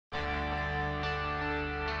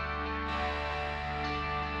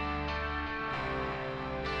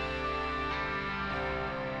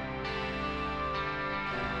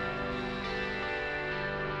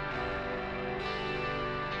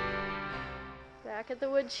Back at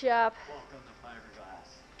the wood shop. Welcome to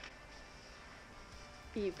fiberglass.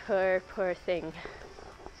 You poor, poor thing.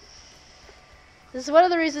 This is one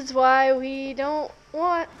of the reasons why we don't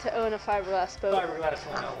want to own a fiberglass boat. Fiberglass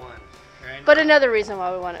 101, right? But another reason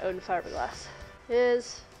why we want to own fiberglass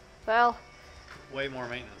is, well, way more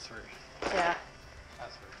maintenance free. yeah,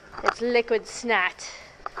 That's for sure. it's liquid snot.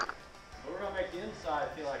 But we're gonna make the inside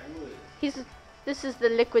feel like wood. This is the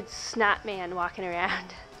liquid snot man walking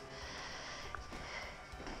around.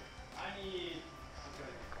 I need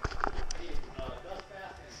dust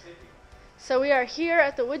bath and sticky. So we are here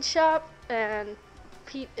at the wood shop, and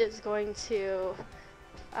Pete is going to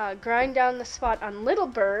grind down the spot on Little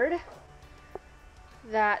Bird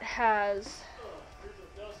that has. Here's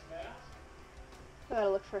a dust mask. I gotta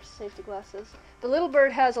look for safety glasses. The Little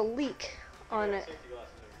Bird has a leak on it. Safety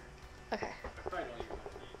glasses over Okay. here. I probably know you're gonna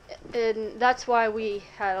need. And that's why we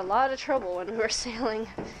had a lot of trouble when we were sailing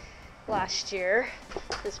last year.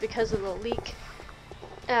 It's because of the leak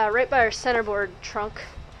right by our centerboard trunk.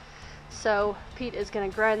 So Pete is going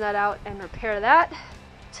to grind that out and repair that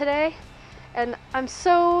today. And I'm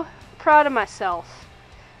so proud of myself.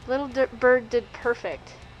 Little Bird did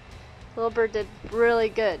perfect. Little Bird did really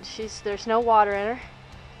good. There's no water in her.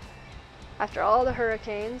 After all the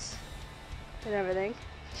hurricanes and everything,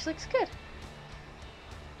 she looks good.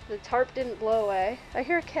 The tarp didn't blow away. I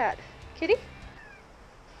hear a cat. Kitty?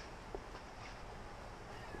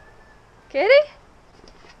 Kitty?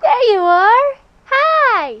 There you are!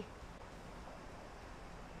 Hi!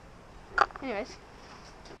 Anyways.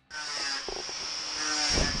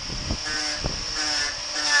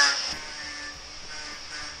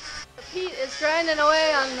 Pete is grinding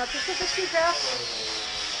away on the Pacific Seacraft.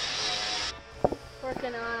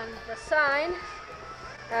 Working on the sign.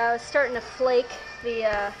 I was starting to flake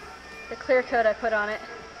the clear coat I put on it,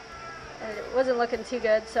 and it wasn't looking too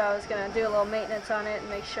good, so I was going to do a little maintenance on it and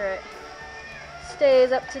make sure it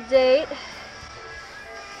stays up to date.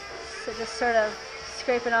 So just sort of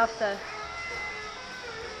scraping off the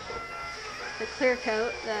clear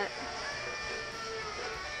coat that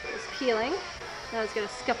is peeling. Now I was going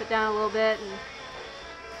to scuff it down a little bit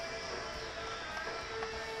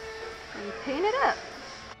and paint it up.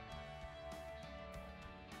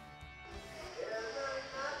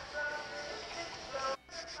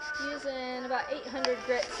 Using about 800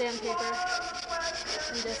 grit sandpaper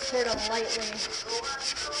and just sort of lightly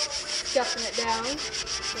scuffing it down. Get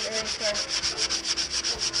ready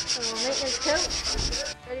for a little maintenance coat.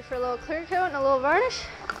 Ready for a little clear coat and a little varnish.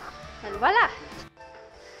 And voila!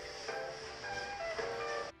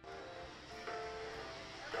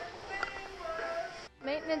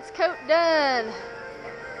 Maintenance coat done.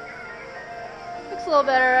 Looks a little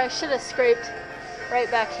better. I should have scraped right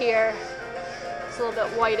back here. It's a little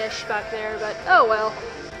bit whitish back there, but oh well.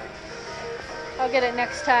 I'll get it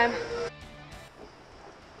next time.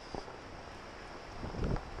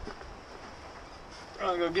 I'm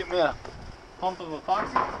gonna go get me a pump of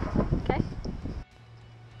epoxy. Okay.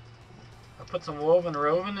 I put some woven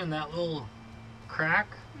in that little crack.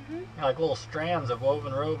 Like little strands of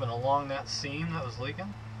woven along that seam that was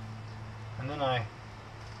leaking. And then I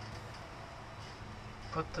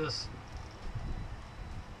put this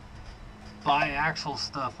biaxial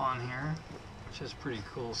stuff on here, which is pretty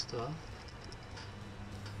cool stuff.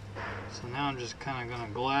 So now I'm just kind of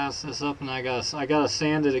gonna glass this up, and I gotta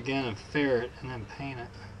sand it again and fair it and then paint it.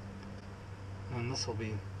 And this will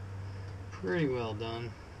be pretty well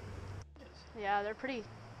done. Yeah, they're pretty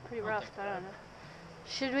rough. I don't know.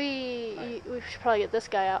 Should we should probably get this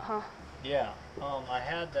guy out, huh? Yeah. I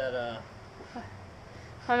had that.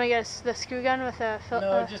 Let me get the screw gun with a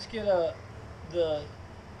No, just get the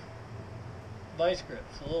vice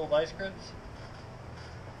grips, the little vice grips.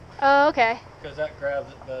 Oh, okay. Because that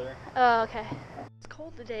grabs it better. Oh, okay. It's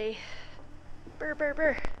cold today. Brr, brr,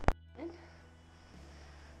 brr.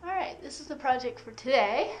 Alright, this is the project for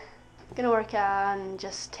today. I'm gonna work on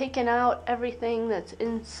just taking out everything that's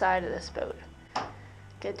inside of this boat.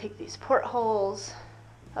 Gonna take these portholes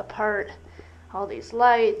apart, all these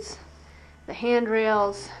lights, the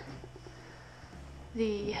handrails,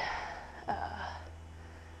 the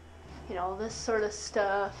this sort of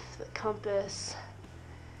stuff, the compass,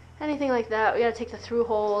 anything like that. We gotta take the through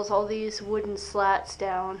holes, all these wooden slats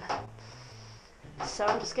down. So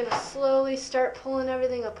I'm just gonna slowly start pulling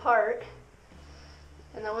everything apart,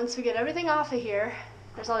 and then once we get everything off of here,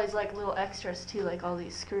 there's all these like little extras too, like all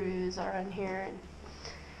these screws are in here,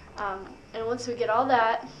 and once we get all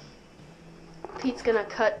that, Pete's gonna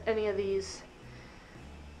cut any of these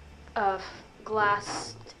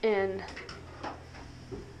glassed in.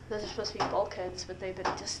 Those are supposed to be bulkheads, but they've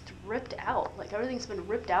been just ripped out. Like everything's been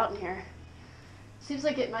ripped out in here. Seems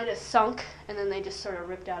like it might have sunk, and then they just sort of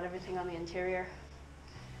ripped out everything on the interior.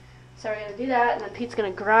 So we're going to do that, and then Pete's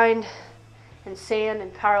going to grind and sand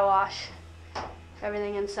and power wash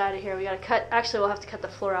everything inside of here. We got to cut, actually we'll have to cut the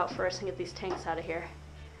floor out first and get these tanks out of here.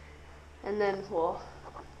 And then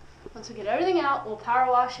once we get everything out, we'll power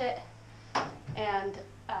wash it and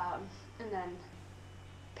then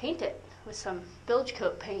paint it with some bilge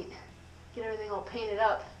coat paint. Get everything all painted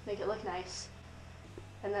up, make it look nice,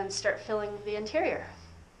 and then start filling the interior,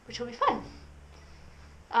 which will be fun.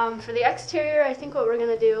 For the exterior, I think what we're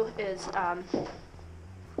going to do is,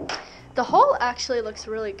 the hull actually looks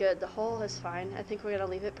really good. The hull is fine. I think we're going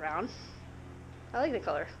to leave it brown. I like the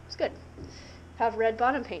color. It's good. Have red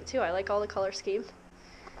bottom paint too. I like all the color scheme.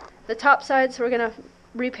 The top sides we're going to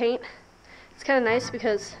repaint. It's kind of nice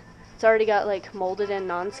because it's already got like molded in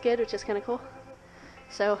non-skid, which is kind of cool.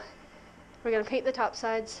 So we're going to paint the top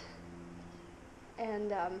sides,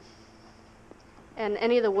 and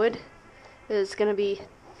any of the wood is going to be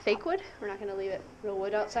fake wood. We're not going to leave it real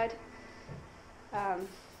wood outside.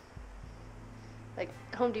 Like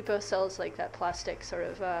Home Depot sells like that plastic sort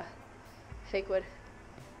of fake wood.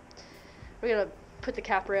 We're going to put the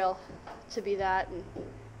cap rail to be that, and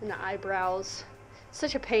the eyebrows. It's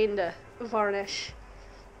such a pain to varnish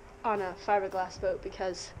on a fiberglass boat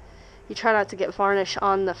because you try not to get varnish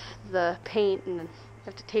on the paint, and then you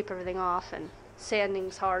have to tape everything off, and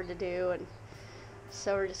sanding's hard to do, and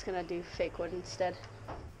so we're just going to do fake wood instead.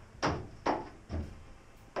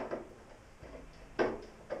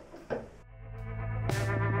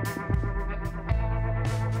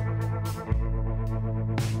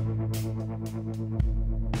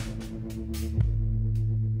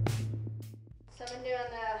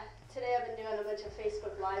 Today I've been doing a bunch of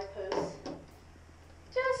Facebook Live posts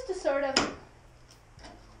just to sort of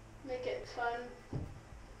make it fun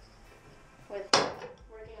with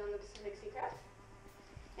working on the Pacific Seacraft.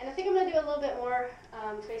 And I think I'm going to do a little bit more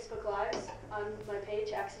Facebook Lives on my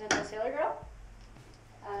page, Accidental Sailor Girl,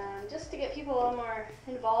 just to get people a little more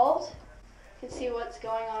involved. You can see what's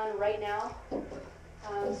going on right now.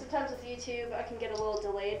 Sometimes with YouTube I can get a little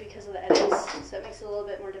delayed because of the edits, so it makes it a little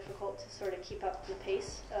bit more difficult to sort of keep up the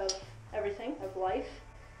pace of everything, of life.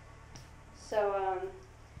 So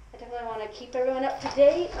I definitely want to keep everyone up to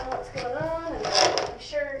date on what's going on, and I'm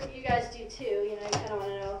sure you guys do too. You know, you kind of want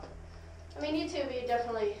to know. I mean, YouTube, you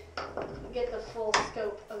definitely get the full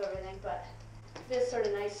scope of everything, but it is sort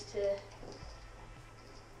of nice to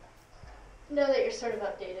know that you're sort of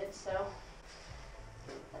updated, so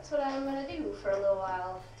that's what I'm going to do for a little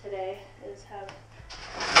while today, is have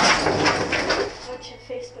a bunch of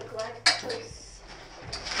Facebook Live posts.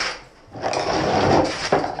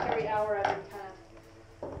 Every hour I've been kind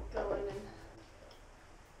of going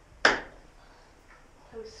and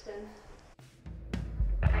posting.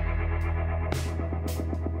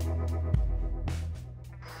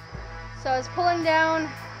 So I was pulling down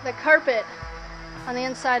the carpet on the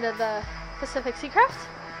inside of the Pacific Seacraft,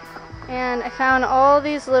 and I found all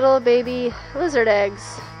these little baby lizard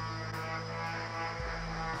eggs,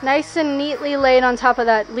 nice and neatly laid on top of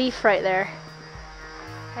that leaf right there.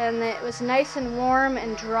 And it was nice and warm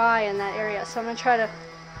and dry in that area, so I'm going to try to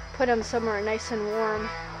put them somewhere nice and warm.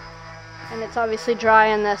 And it's obviously dry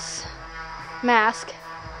in this mask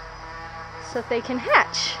so that they can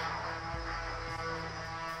hatch.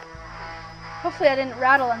 Hopefully I didn't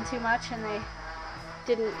rattle them too much and they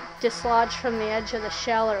didn't dislodge from the edge of the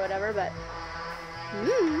shell or whatever, but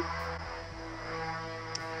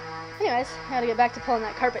anyways, I gotta get back to pulling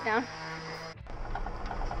that carpet down.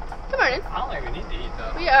 Good morning. I don't think we need to eat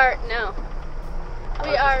though. We are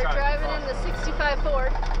driving in the 65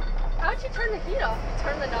 Ford. How'd you turn the heat off? You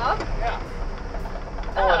turn the knob? Yeah.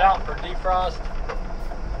 Pull it out for defrost.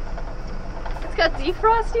 It's got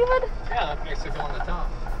defrost even? Yeah, that makes it go on the top.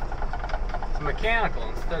 It's mechanical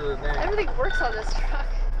instead of the thing. Everything works on this truck.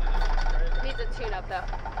 Needs a tune-up though.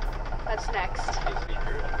 That's next.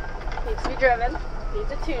 Needs to be driven.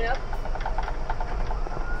 Needs a tune-up.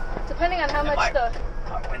 Depending on how much the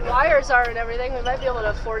wires are and everything, we might be able to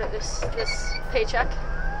afford it this paycheck.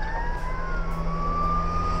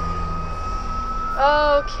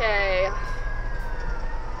 Okay.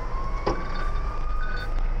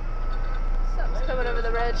 Something's coming over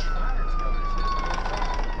the ridge.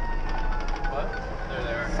 What? They're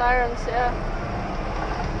there. Sirens, yeah.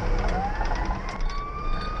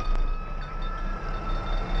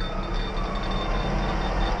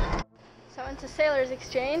 So I went to Sailor's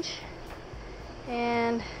Exchange,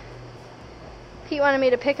 and Pete wanted me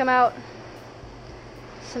to pick him out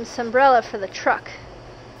some sombrella for the truck.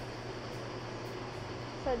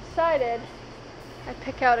 So I decided I'd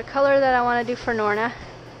pick out a color that I want to do for Norna.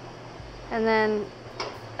 and then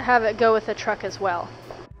have it go with the truck as well.